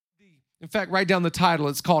In fact, write down the title.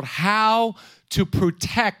 It's called How to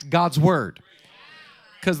Protect God's Word.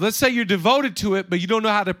 Because let's say you're devoted to it, but you don't know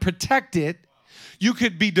how to protect it. You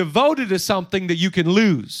could be devoted to something that you can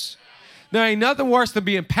lose. There ain't nothing worse than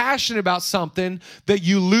being passionate about something that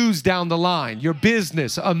you lose down the line. Your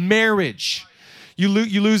business, a marriage. You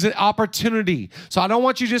lose an opportunity. So I don't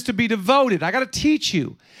want you just to be devoted. I got to teach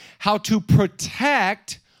you how to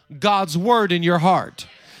protect God's word in your heart.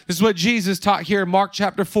 This is what Jesus taught here in Mark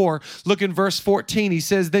chapter 4. Look in verse 14. He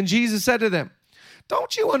says, then Jesus said to them,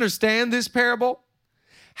 don't you understand this parable?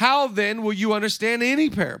 How then will you understand any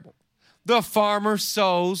parable? The farmer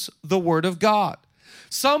sows the word of God.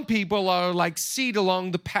 Some people are like seed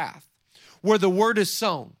along the path where the word is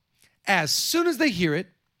sown. As soon as they hear it,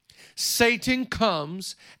 Satan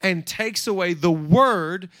comes and takes away the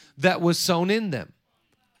word that was sown in them.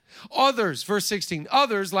 Others, verse 16,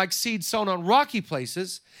 others like seed sown on rocky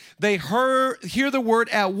places, they hear the word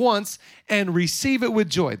at once and receive it with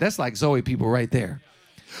joy. That's like Zoe people right there.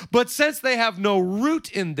 But since they have no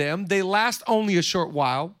root in them, they last only a short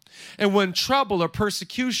while. And when trouble or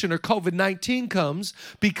persecution or COVID-19 comes,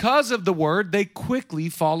 because of the word, they quickly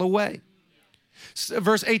fall away.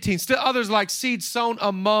 Verse 18, still others like seed sown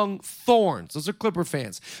among thorns. Those are Clipper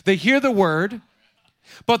fans. They hear the word,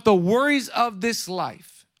 but the worries of this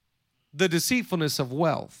life, the deceitfulness of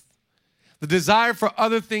wealth, the desire for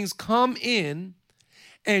other things come in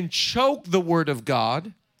and choke the word of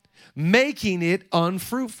God, making it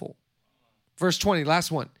unfruitful. Verse 20,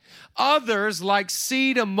 last one. Others like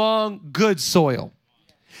seed among good soil.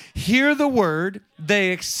 Hear the word,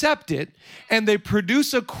 they accept it, and they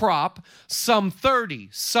produce a crop, some 30,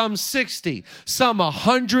 some 60, some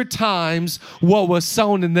 100 times what was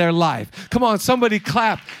sown in their life. Come on, somebody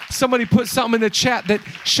clap. Somebody put something in the chat that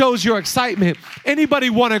shows your excitement. Anybody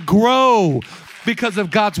want to grow because of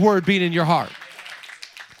God's word being in your heart?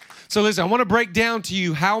 So listen, I want to break down to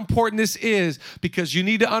you how important this is, because you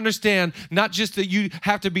need to understand not just that you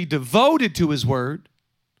have to be devoted to his word,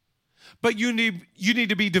 but you need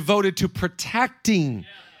to be devoted to protecting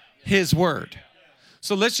his word.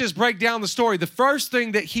 So let's just break down the story. The first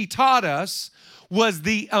thing that he taught us was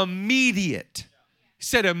the immediate. He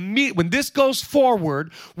said, when this goes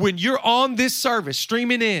forward, when you're on this service,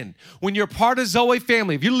 streaming in, when you're part of Zoe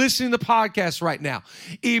family, if you're listening to the podcast right now,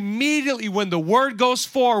 immediately when the word goes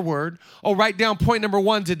forward, write down point number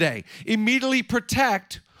 1 today, immediately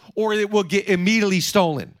protect or it will get immediately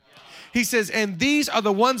stolen. He says, and these are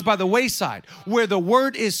the ones by the wayside where the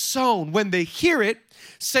word is sown. When they hear it,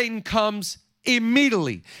 Satan comes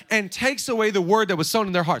immediately and takes away the word that was sown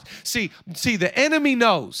in their hearts. See, the enemy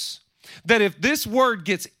knows that if this word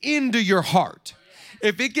gets into your heart,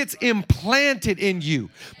 if it gets implanted in you,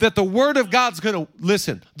 that the word of God's going to,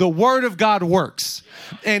 listen, the word of God works.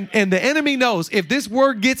 And the enemy knows if this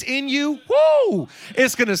word gets in you,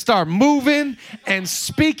 it's going to start moving and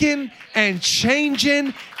speaking and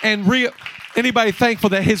changing and Anybody thankful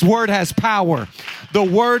that his word has power? The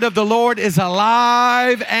word of the Lord is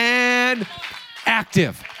alive and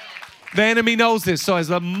active. The enemy knows this. So as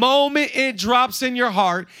the moment it drops in your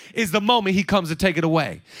heart is the moment he comes to take it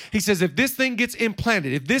away. He says, if this thing gets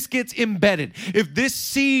implanted, if this gets embedded, if this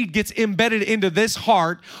seed gets embedded into this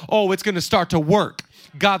heart, it's going to start to work.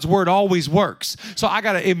 God's word always works. So I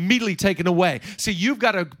got to immediately take it away. See, you've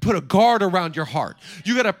got to put a guard around your heart.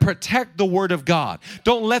 You got to protect the word of God.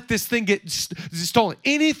 Don't let this thing get stolen.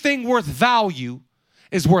 Anything worth value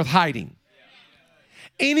is worth hiding.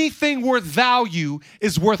 Anything worth value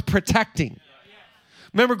is worth protecting.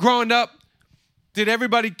 Remember growing up, did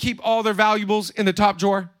everybody keep all their valuables in the top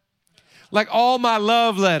drawer? Like all my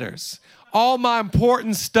love letters, all my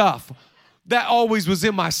important stuff, that always was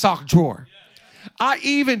in my sock drawer. I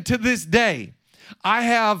even to this day, I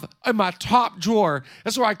have in my top drawer,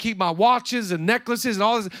 that's where I keep my watches and necklaces and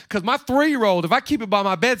all this. Because my 3-year-old, if I keep it by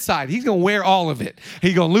my bedside, he's going to wear all of it.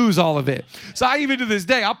 He's going to lose all of it. So I even to this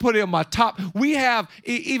day, I put it in my top. We have,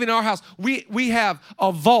 even in our house, we have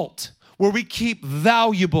a vault where we keep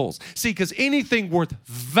valuables. See, because anything worth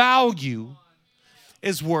value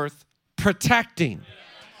is worth protecting.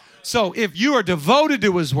 So if you are devoted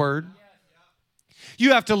to his word,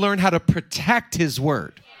 you have to learn how to protect his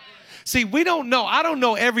word. See, we don't know. I don't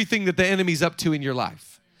know everything that the enemy's up to in your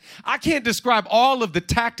life. I can't describe all of the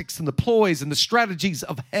tactics and the ploys and the strategies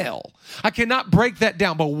of hell. I cannot break that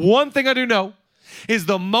down. But one thing I do know is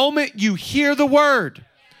the moment you hear the word,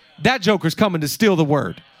 that joker's coming to steal the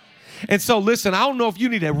word. And so listen, I don't know if you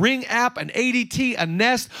need a Ring app, an ADT, a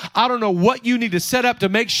Nest. I don't know what you need to set up to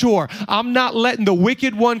make sure I'm not letting the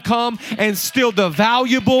wicked one come and steal the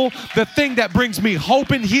valuable, the thing that brings me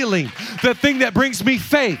hope and healing, the thing that brings me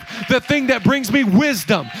faith, the thing that brings me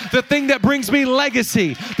wisdom, the thing that brings me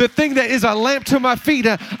legacy, the thing that is a lamp to my feet.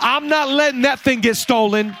 I'm not letting that thing get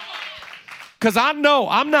stolen. Because I know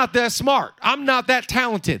I'm not that smart. I'm not that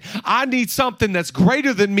talented. I need something that's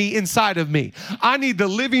greater than me inside of me. I need the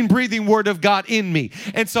living, breathing word of God in me.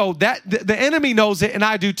 And so that the enemy knows it, and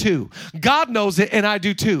I do too. God knows it, and I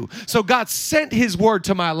do too. So God sent his word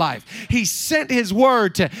to my life. He sent his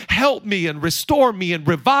word to help me and restore me and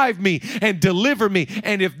revive me and deliver me.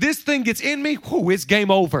 And if this thing gets in me, it's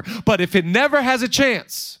game over. But if it never has a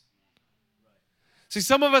chance, see,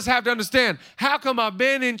 some of us have to understand, how come I've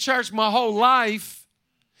been in church my whole life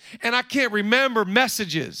and I can't remember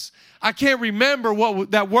messages? I can't remember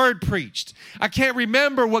what that word preached. I can't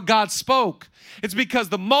remember what God spoke. It's because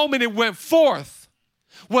the moment it went forth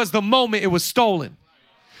was the moment it was stolen.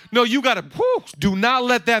 No, you got to, do not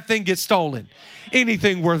let that thing get stolen.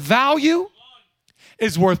 Anything worth value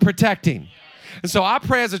is worth protecting. And so I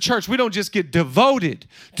pray as a church, we don't just get devoted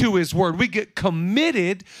to his word. We get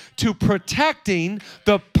committed to protecting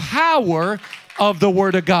the power of the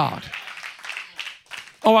word of God.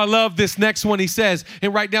 Oh, I love this next one he says.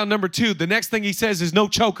 And write down number 2. The next thing he says is no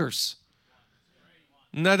chokers.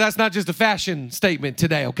 No, that's not just a fashion statement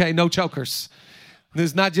today, okay? No chokers.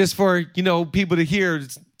 It's not just for, people to hear.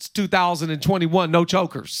 It's 2021, no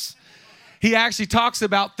chokers. He actually talks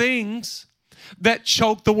about things that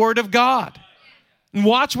choke the word of God. And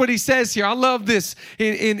watch what he says here. I love this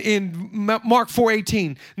in Mark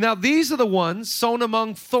 4:18. Now, these are the ones sown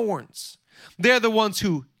among thorns. They're the ones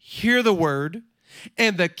who hear the word,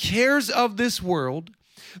 and the cares of this world,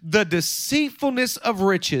 the deceitfulness of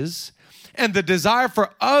riches, and the desire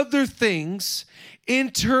for other things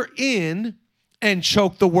enter in and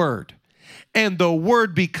choke the word. And the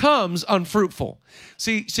word becomes unfruitful.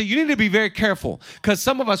 See, so you need to be very careful, because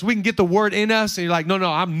some of us, we can get the word in us and you're like, no,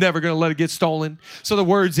 I'm never going to let it get stolen. So the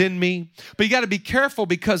word's in me. But you got to be careful,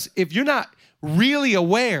 because if you're not really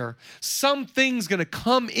aware, something's going to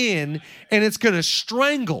come in and it's going to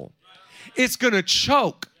strangle. It's going to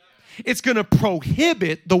choke. It's going to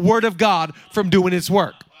prohibit the word of God from doing its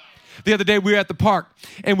work. The other day, we were at the park,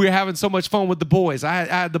 and we were having so much fun with the boys. I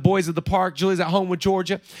had the boys at the park. Julie's at home with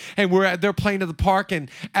Georgia, and they're playing at the park. And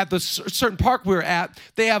at the certain park we were at,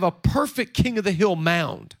 they have a perfect King of the Hill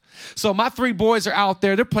mound. So my 3 boys are out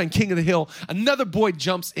there. They're playing King of the Hill. Another boy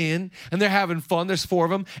jumps in, and they're having fun. There's 4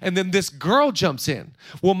 of them. And then this girl jumps in.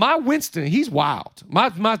 Well, my Winston, he's wild. My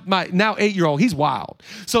now 8-year-old, he's wild.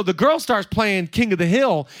 So the girl starts playing King of the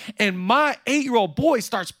Hill, and my 8-year-old boy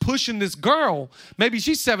starts pushing this girl. Maybe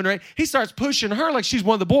she's 7 or 8. He starts pushing her like she's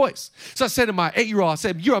one of the boys. So I said to my 8-year-old, I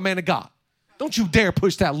said, you're a man of God. Don't you dare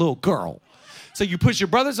push that little girl. So you push your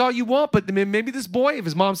brothers all you want, but maybe this boy, if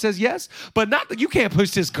his mom says yes, but not that you can't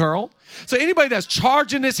push this girl. So anybody that's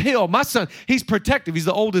charging this hill, my son, he's protective. He's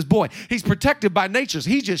the oldest boy. He's protected by nature. So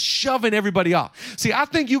he's just shoving everybody off. See, I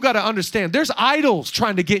think you got to understand, there's idols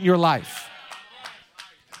trying to get in your life.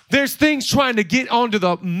 There's things trying to get onto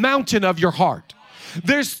the mountain of your heart.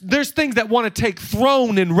 There's things that want to take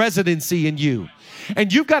throne and residency in you.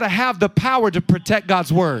 And you've got to have the power to protect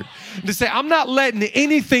God's word. To say, I'm not letting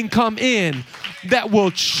anything come in that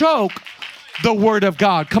will choke the word of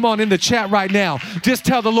God. Come on in the chat right now. Just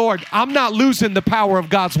tell the Lord, I'm not losing the power of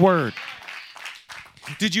God's word.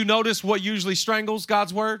 Did you notice what usually strangles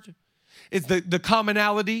God's word? It's the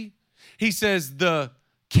commonality. He says the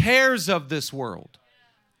cares of this world,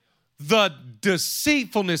 the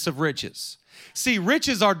deceitfulness of riches. See,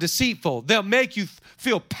 riches are deceitful. They'll make you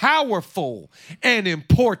feel powerful and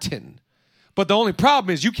important. But the only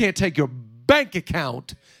problem is you can't take your bank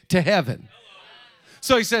account to heaven.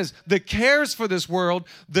 So he says, the cares for this world,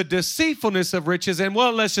 the deceitfulness of riches, and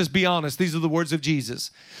well, let's just be honest. These are the words of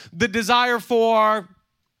Jesus. The desire for,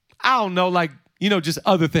 I don't know, just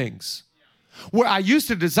other things. Where I used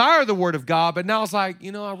to desire the word of God, but now it's like,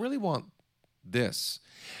 I really want this.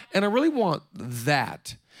 And I really want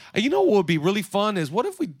that. And you know what would be really fun is, what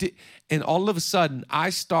if we did, and all of a sudden I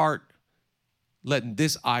start letting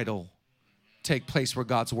this idol take place where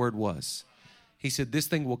God's word was. He said, this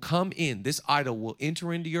thing will come in, this idol will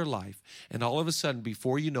enter into your life, and all of a sudden,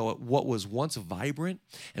 before you know it, what was once vibrant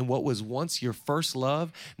and what was once your first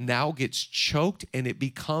love now gets choked and it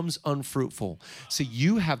becomes unfruitful. See,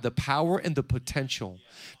 you have the power and the potential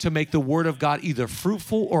to make the word of God either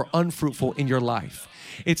fruitful or unfruitful in your life.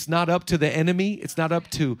 It's not up to the enemy. It's not up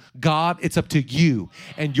to God. It's up to you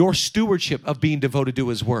and your stewardship of being devoted to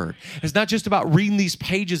his word. It's not just about reading these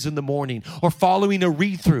pages in the morning or following a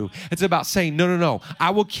read through. It's about saying, no.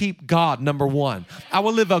 I will keep God number one. I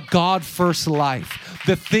will live a God first life.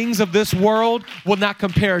 The things of this world will not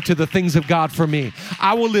compare to the things of God for me.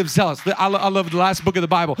 I will live zealous. I love the last book of the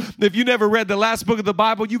Bible. If you never read the last book of the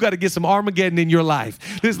Bible, you got to get some Armageddon in your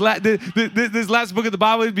life. This last book of the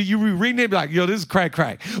Bible, you reading it, be like, yo, this is crack.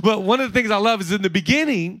 But one of the things I love is in the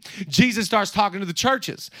beginning, Jesus starts talking to the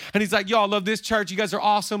churches. And he's like, yo, I love this church. You guys are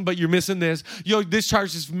awesome, but you're missing this. Yo, this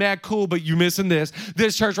church is mad cool, but you're missing this.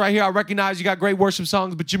 This church right here, I recognize you got great worship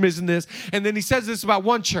songs, but you're missing this. And then he says this about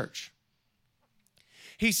one church.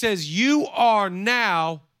 He says, you are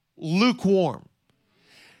now lukewarm.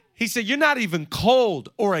 He said, you're not even cold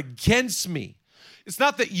or against me. It's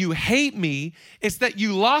not that you hate me. It's that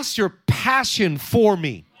you lost your passion for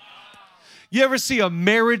me. You ever see a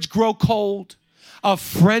marriage grow cold? A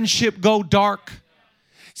friendship go dark?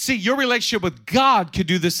 See, your relationship with God could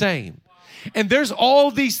do the same. And there's all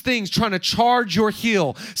these things trying to charge your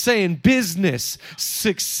heel, saying business,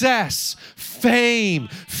 success, fame,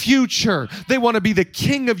 future. They want to be the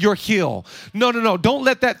king of your heel. No. Don't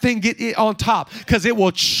let that thing get on top, because it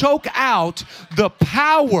will choke out the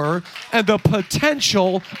power and the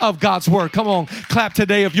potential of God's word. Come on, clap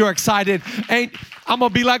today if you're excited. I'm going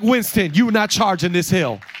to be like Winston. You're not charging this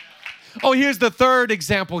hill. Oh, here's the third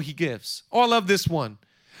example he gives. Oh, I love this one.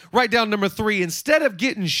 Write down number 3. Instead of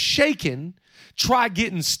getting shaken, try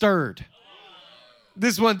getting stirred.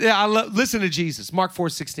 This one, listen to Jesus, Mark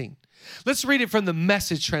 4:16. Let's read it from the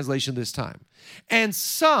Message translation this time. And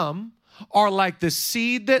some are like the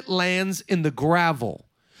seed that lands in the gravel.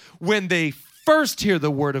 When they first hear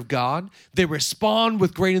the word of God, they respond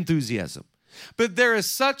with great enthusiasm. But there is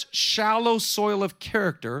such shallow soil of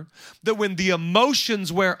character that when the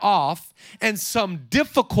emotions wear off and some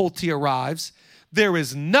difficulty arrives, there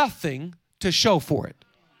is nothing to show for it.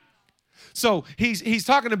 So he's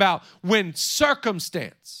talking about when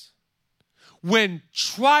circumstance, when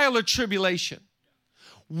trial or tribulation,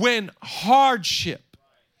 when hardship.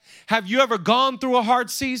 Have you ever gone through a hard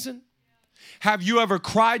season? Have you ever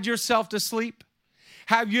cried yourself to sleep?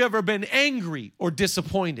 Have you ever been angry or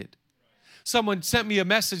disappointed? Someone sent me a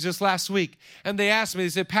message this last week, and they asked me, they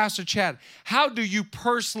said, Pastor Chad, how do you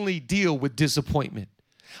personally deal with disappointment?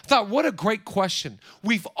 I thought, what a great question.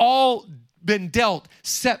 We've all been dealt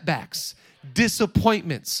setbacks,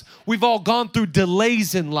 disappointments. We've all gone through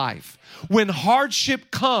delays in life. When hardship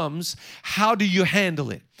comes, how do you handle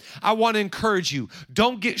it? I want to encourage you,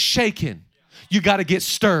 don't get shaken. You got to get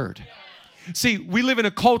stirred. See, we live in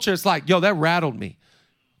a culture, it's like, yo, that rattled me.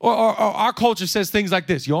 Or our culture says things like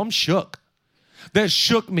this, yo, I'm shook. That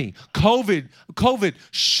shook me. COVID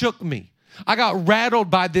shook me. I got rattled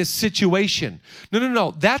by this situation.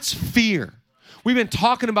 No. That's fear. We've been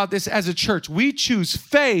talking about this as a church. We choose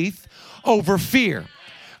faith over fear.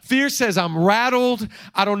 Fear says, I'm rattled.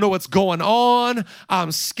 I don't know what's going on.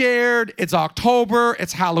 I'm scared. It's October.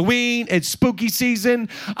 It's Halloween. It's spooky season.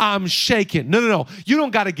 I'm shaken. No. You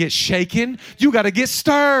don't got to get shaken. You got to get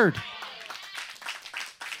stirred.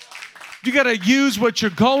 You got to use what you're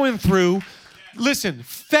going through. Listen,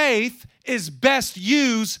 faith is best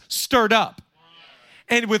used stirred up.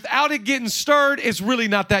 And without it getting stirred, it's really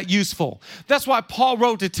not that useful. That's why Paul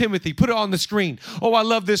wrote to Timothy. Put it on the screen. Oh, I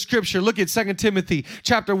love this scripture. Look at 2 Timothy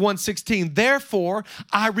chapter 1:16. Therefore,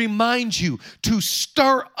 I remind you to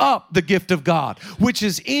stir up the gift of God, which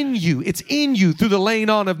is in you. It's in you through the laying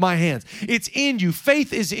on of my hands. It's in you.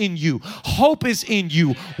 Faith is in you. Hope is in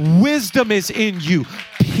you. Wisdom is in you.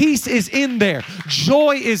 Peace is in there.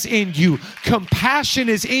 Joy is in you. Compassion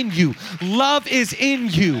is in you. Love is in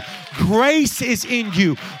you. Grace is in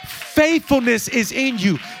you. Faithfulness is in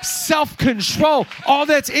you. Self-control, all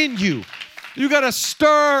that's in you. You got to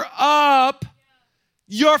stir up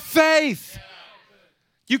your faith.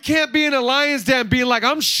 You can't be in a lion's den being like,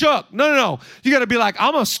 I'm shook. No. You got to be like,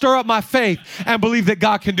 I'm going to stir up my faith and believe that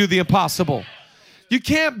God can do the impossible. You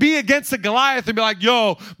can't be against a Goliath and be like,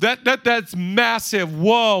 yo, that's massive.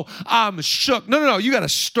 Whoa, I'm shook. No. You got to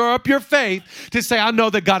stir up your faith to say, I know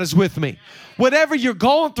that God is with me. Whatever you're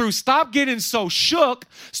going through, stop getting so shook.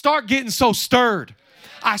 Start getting so stirred.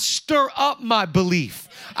 I stir up my belief.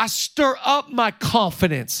 I stir up my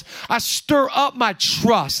confidence. I stir up my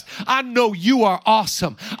trust. I know you are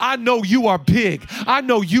awesome. I know you are big. I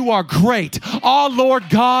know you are great. Oh, Lord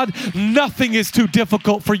God, nothing is too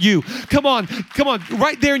difficult for you. Come on,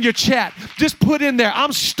 right there in your chat. Just put in there,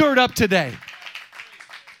 I'm stirred up today.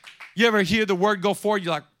 You ever hear the word go forward?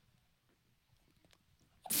 You're like,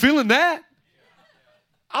 feeling that?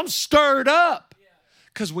 I'm stirred up.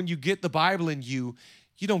 Because when you get the Bible in you,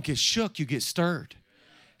 you don't get shook, you get stirred.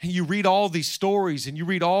 And you read all these stories and you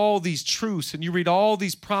read all these truths and you read all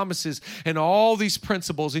these promises and all these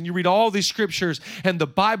principles and you read all these scriptures and the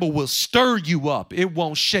Bible will stir you up. It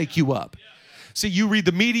won't shake you up. See, you read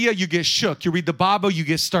the media, you get shook. You read the Bible, you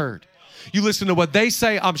get stirred. You listen to what they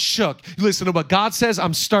say, I'm shook. You listen to what God says,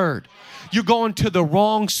 I'm stirred. You're going to the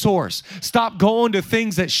wrong source. Stop going to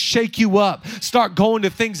things that shake you up. Start going to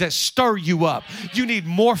things that stir you up. You need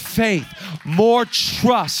more faith, more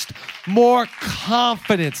trust, more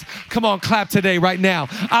confidence. Come on, clap today, right now.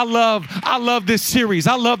 I love this series.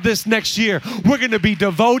 I love this next year. We're going to be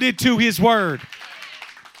devoted to His Word.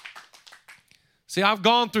 See, I've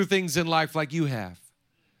gone through things in life like you have.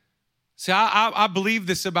 See, I believe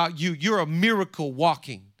this about you. You're a miracle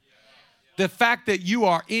walking. The fact that you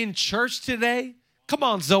are in church today, come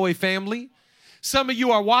on, Zoe family. Some of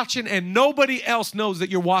you are watching and nobody else knows that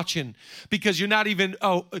you're watching because you're not even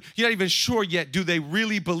sure yet. Do they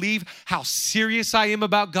really believe how serious I am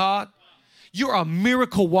about God? You're a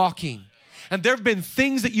miracle walking. And there have been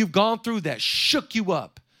things that you've gone through that shook you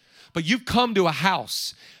up. But you've come to a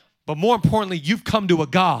house. But more importantly, you've come to a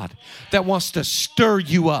God that wants to stir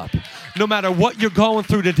you up. No matter what you're going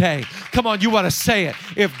through today. Come on, you ought to say it.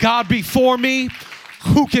 If God be for me,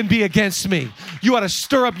 who can be against me? You ought to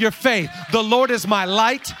stir up your faith. The Lord is my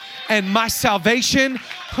light and my salvation.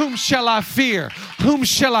 Whom shall I fear? Whom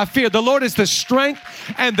shall I fear? The Lord is the strength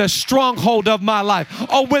and the stronghold of my life.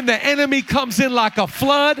 Oh, when the enemy comes in like a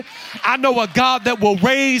flood, I know a God that will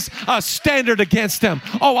raise a standard against him.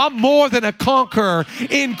 Oh, I'm more than a conqueror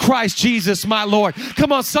in Christ Jesus, my Lord.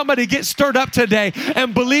 Come on, somebody get stirred up today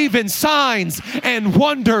and believe in signs and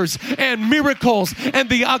wonders and miracles. And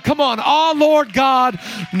come on, oh, Lord God,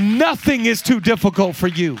 nothing is too difficult for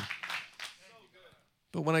you.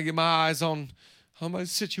 But when I get my eyes on my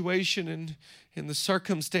situation and the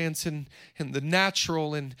circumstance and the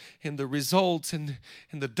natural and the results and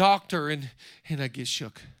the doctor and I get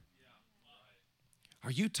shook.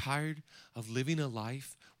 Are you tired of living a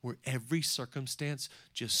life where every circumstance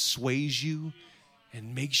just sways you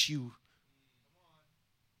and makes you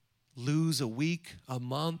lose a week, a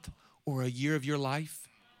month, or a year of your life?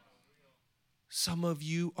 Some of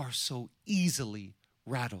you are so easily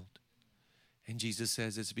rattled. And Jesus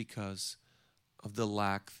says it's because of the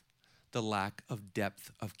lack of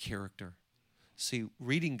depth of character. See,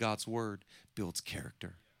 reading God's word builds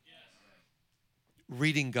character.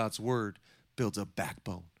 Reading God's word builds a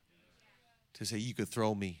backbone to say, you could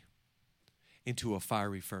throw me into a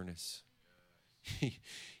fiery furnace.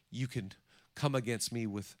 You can come against me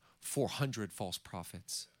with 400 false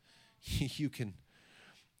prophets. You can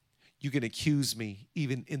accuse me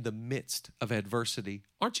even in the midst of adversity.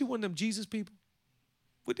 Aren't you one of them Jesus people?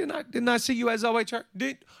 Well, didn't I see you at Zoe Church?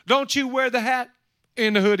 Don't you wear the hat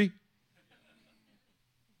and the hoodie?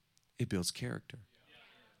 It builds character.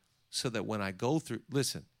 So that when I go through,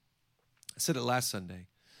 listen, I said it last Sunday,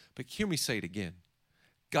 but hear me say it again.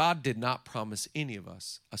 God did not promise any of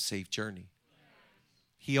us a safe journey.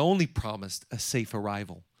 He only promised a safe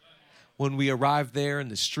arrival. When we arrive there in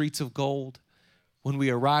the streets of gold, when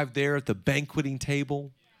we arrive there at the banqueting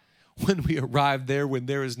table, when we arrive there when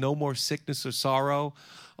there is no more sickness or sorrow,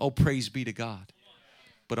 oh, praise be to God.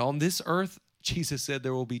 But on this earth, Jesus said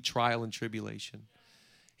there will be trial and tribulation.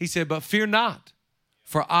 He said, but fear not,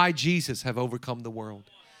 for I, Jesus, have overcome the world.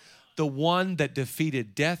 The one that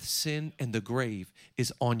defeated death, sin, and the grave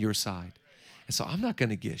is on your side. And so I'm not going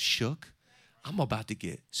to get shook. I'm about to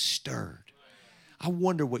get stirred. I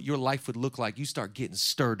wonder what your life would look like. You start getting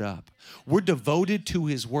stirred up. We're devoted to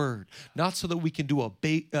His Word, not so that we can do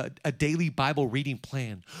a daily Bible reading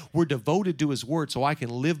plan. We're devoted to His Word so I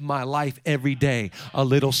can live my life every day a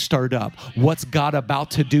little stirred up. What's God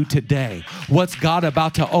about to do today? What's God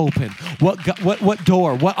about to open? What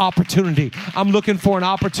door? What opportunity? I'm looking for an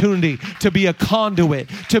opportunity to be a conduit,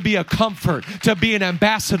 to be a comfort, to be an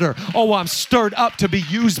ambassador. Oh, I'm stirred up to be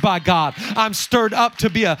used by God. I'm stirred up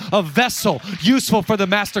to be a vessel useful for the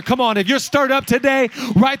master. Come on, if you're stirred up today,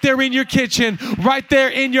 right there in your kitchen, right there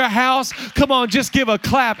in your house, come on, just give a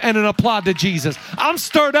clap and an applaud to Jesus. I'm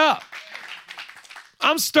stirred up.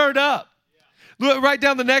 I'm stirred up. Write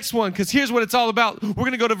down the next one, because here's what it's all about. We're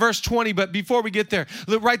going to go to verse 20, but before we get there,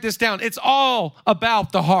 write this down. It's all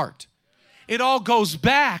about the heart. It all goes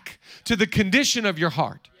back to the condition of your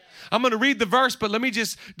heart. I'm going to read the verse, but let me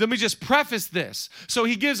just preface this. So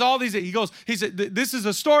he gives all these, he said, this is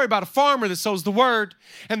a story about a farmer that sows the word.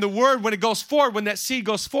 And the word, when it goes forward, when that seed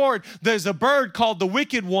goes forward, there's a bird called the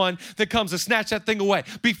wicked one that comes to snatch that thing away.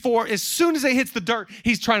 As soon as it hits the dirt,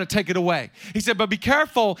 he's trying to take it away. He said, but be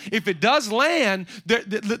careful. If it does land, there's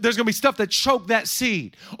going to be stuff that choke that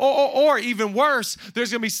seed. Or even worse,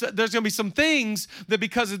 there's going to be some things that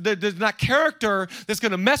because there's not character that's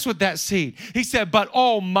going to mess with that seed. He said, but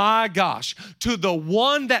oh my gosh, to the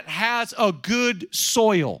one that has a good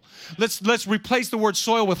soil. Let's replace the word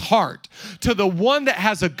soil with heart. To the one that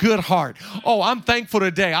has a good heart. Oh, I'm thankful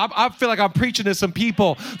today. I feel like I'm preaching to some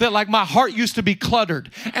people that like my heart used to be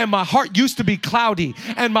cluttered and my heart used to be cloudy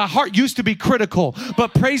and my heart used to be critical.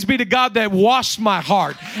 But praise be to God that washed my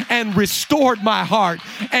heart and restored my heart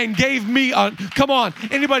and gave me come on,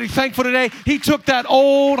 anybody thankful today? He took that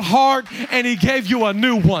old heart and he gave you a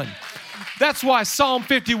new one. That's why Psalm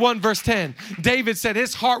 51 verse 10, David said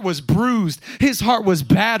his heart was bruised. His heart was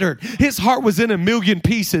battered. His heart was in a million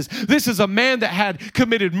pieces. This is a man that had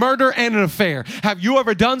committed murder and an affair. Have you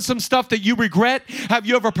ever done some stuff that you regret? Have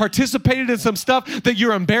you ever participated in some stuff that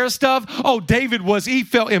you're embarrassed of? Oh, David he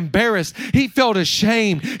felt embarrassed. He felt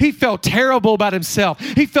ashamed. He felt terrible about himself.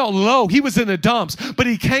 He felt low. He was in the dumps, but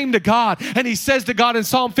he came to God and he says to God in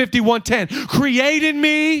Psalm 51:10, create in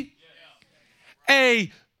me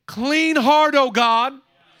a clean heart, O God,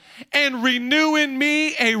 and renew in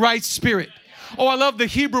me a right spirit. Oh, I love the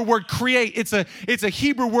Hebrew word create. It's a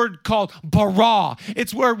Hebrew word called bara.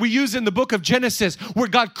 It's where we use in the book of Genesis where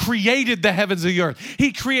God created the heavens and the earth.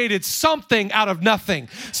 He created something out of nothing.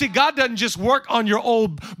 See, God doesn't just work on your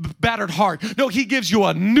old battered heart. No, he gives you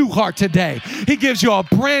a new heart today. He gives you a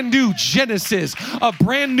brand new Genesis, a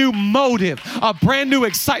brand new motive, a brand new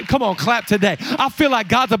excitement. Come on, clap today. I feel like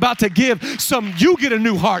God's about to give you get a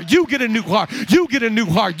new heart. You get a new heart. You get a new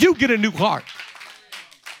heart. You get a new heart.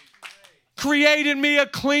 Create in me a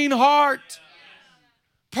clean heart.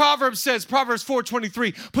 Proverbs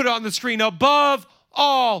 4:23, put it on the screen. Above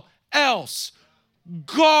all else,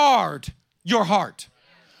 guard your heart.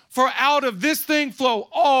 For out of this thing flow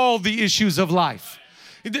all the issues of life.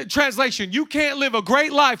 Translation, you can't live a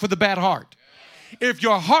great life with a bad heart. If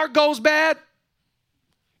your heart goes bad,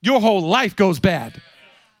 your whole life goes bad.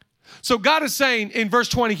 So God is saying in verse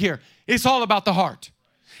 20 here, it's all about the heart.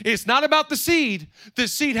 It's not about the seed. The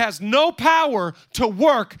seed has no power to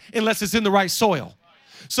work unless it's in the right soil.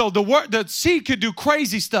 So the seed could do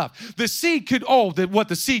crazy stuff. The seed could, what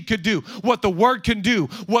the seed could do, what the word can do,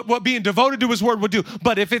 what being devoted to his word would do.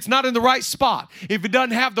 But if it's not in the right spot, if it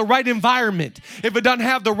doesn't have the right environment, if it doesn't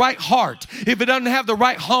have the right heart, if it doesn't have the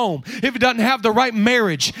right home, if it doesn't have the right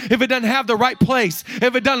marriage, if it doesn't have the right place,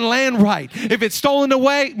 if it doesn't land right, if it's stolen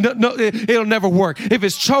away, it'll never work. If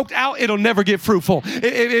it's choked out, it'll never get fruitful.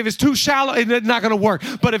 If it's too shallow, it's not going to work.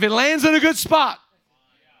 But if it lands in a good spot,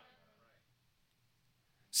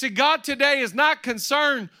 see, God today is not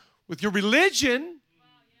concerned with your religion.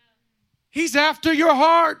 He's after your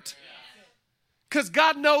heart. Because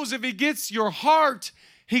God knows if he gets your heart,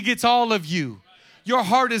 he gets all of you. Your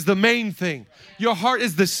heart is the main thing. Your heart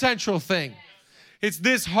is the central thing. It's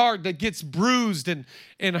this heart that gets bruised and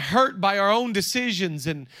hurt by our own decisions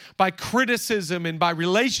and by criticism and by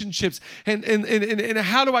relationships. And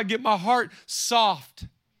how do I get my heart soft?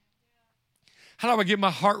 How do I get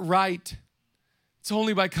my heart right? It's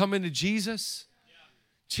only by coming to Jesus.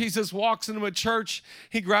 Jesus walks into a church.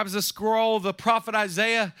 He grabs a scroll of the prophet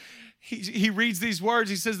Isaiah. He reads these words.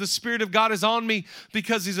 He says, the Spirit of God is on me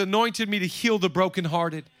because he's anointed me to heal the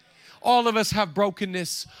brokenhearted. All of us have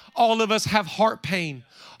brokenness. All of us have heart pain.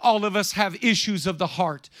 All of us have issues of the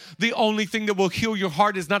heart. The only thing that will heal your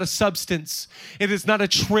heart is not a substance. It is not a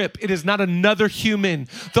trip. It is not another human.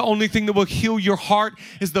 The only thing that will heal your heart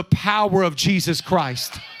is the power of Jesus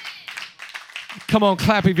Christ. Come on,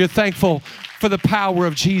 clap if you're thankful for the power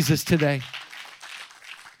of Jesus today.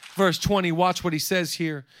 Verse 20, watch what he says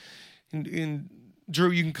here. In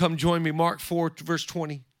Drew, you can come join me. Mark 4, verse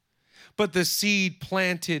 20. But the seed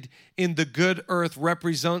planted in the good earth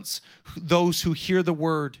represents those who hear the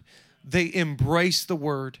word. They embrace the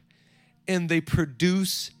word and they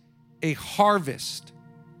produce a harvest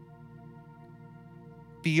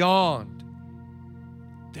beyond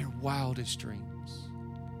their wildest dreams.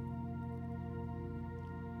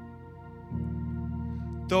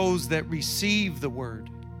 Those that receive the word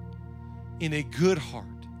in a good heart,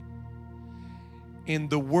 and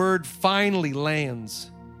the word finally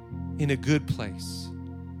lands in a good place.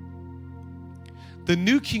 The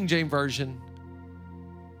New King James Version,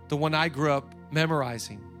 the one I grew up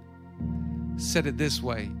memorizing, said it this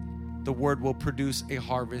way: the word will produce a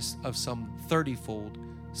harvest of some 30-fold,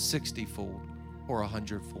 60-fold, or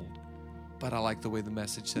 100-fold. But I like the way the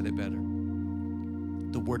Message said it better.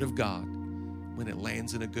 The word of God, when it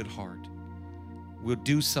lands in a good heart, will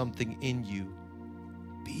do something in you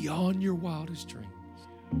beyond your wildest dreams.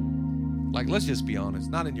 Like, let's just be honest.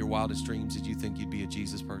 Not in your wildest dreams did you think you'd be a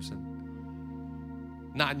Jesus person.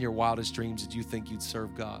 Not in your wildest dreams did you think you'd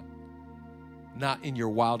serve God. Not in your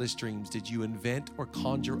wildest dreams did you invent or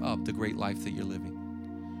conjure up the great life that you're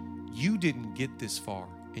living. You didn't get this far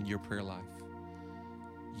in your prayer life.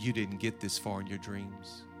 You didn't get this far in your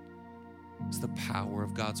dreams. It's the power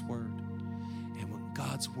of God's word. And when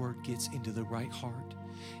God's word gets into the right heart,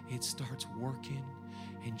 it starts working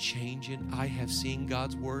and changing. I have seen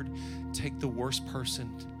God's word take the worst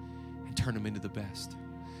person and turn him into the best.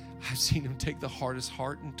 I've seen him take the hardest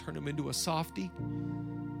heart and turn him into a softie,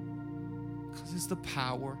 because it's the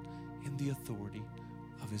power and the authority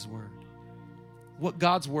of his word. What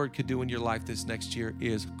God's word could do in your life this next year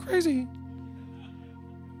is crazy.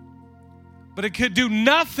 But it could do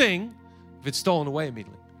nothing if it's stolen away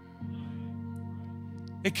immediately.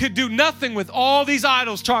 It could do nothing with all these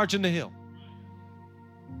idols charging the hill.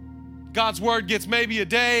 God's word gets maybe a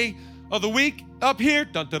day of the week up here.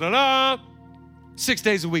 Dun, dun, dun, dun. 6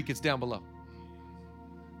 days a week, it's down below.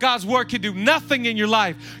 God's word can do nothing in your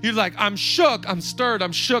life. You're like, I'm shook, I'm stirred,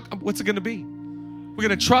 I'm shook. What's it going to be? We're going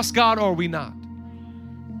to trust God, or are we not?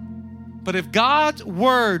 But if God's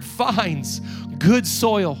word finds good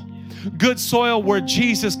soil where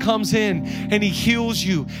Jesus comes in and he heals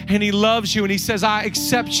you and he loves you and he says, I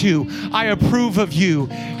accept you, I approve of you.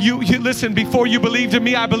 You listen, before you believed in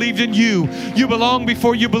me, I believed in you. You belong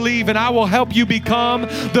before you believe, and I will help you become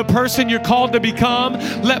the person you're called to become.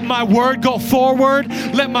 Let my word go forward.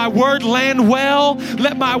 Let my word land well.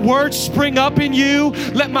 Let my word spring up in you.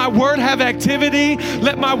 Let my word have activity.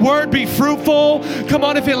 Let my word be fruitful. Come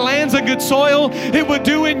on, if it lands in good soil, it will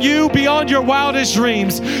do in you beyond your wildest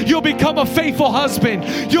dreams. You'll become a faithful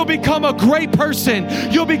husband. You'll become a great person.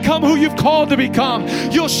 You'll become who you've called to become.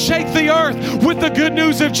 You'll shake the earth with the good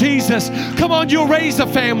news of Jesus. Come on, you'll raise a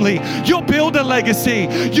family. You'll build a legacy.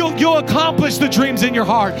 You'll accomplish the dreams in your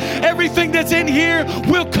heart. Everything that's in here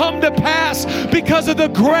will come to pass because of the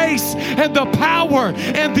grace and the power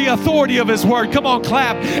and the authority of his word. Come on,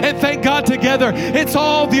 clap and thank God together. It's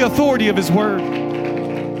all the authority of his word.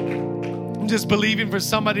 I'm just believing for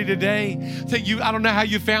somebody today that I don't know how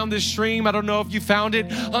you found this stream. I don't know if you found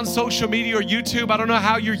it on social media or YouTube. I don't know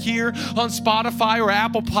how you're here on Spotify or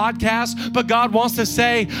Apple Podcasts, but God wants to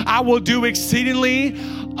say, I will do exceedingly,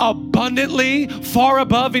 abundantly, far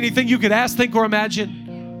above anything you could ask, think, or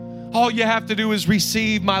imagine. All you have to do is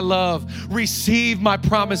receive my love, receive my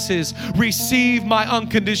promises, receive my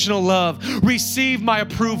unconditional love, receive my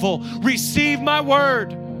approval, receive my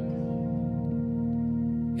word.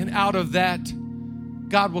 And out of that,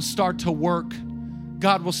 God will start to work.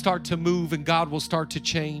 God will start to move, and God will start to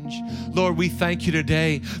change. Lord, we thank you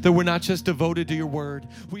today that we're not just devoted to your word.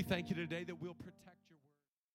 We thank you today that we'll protect.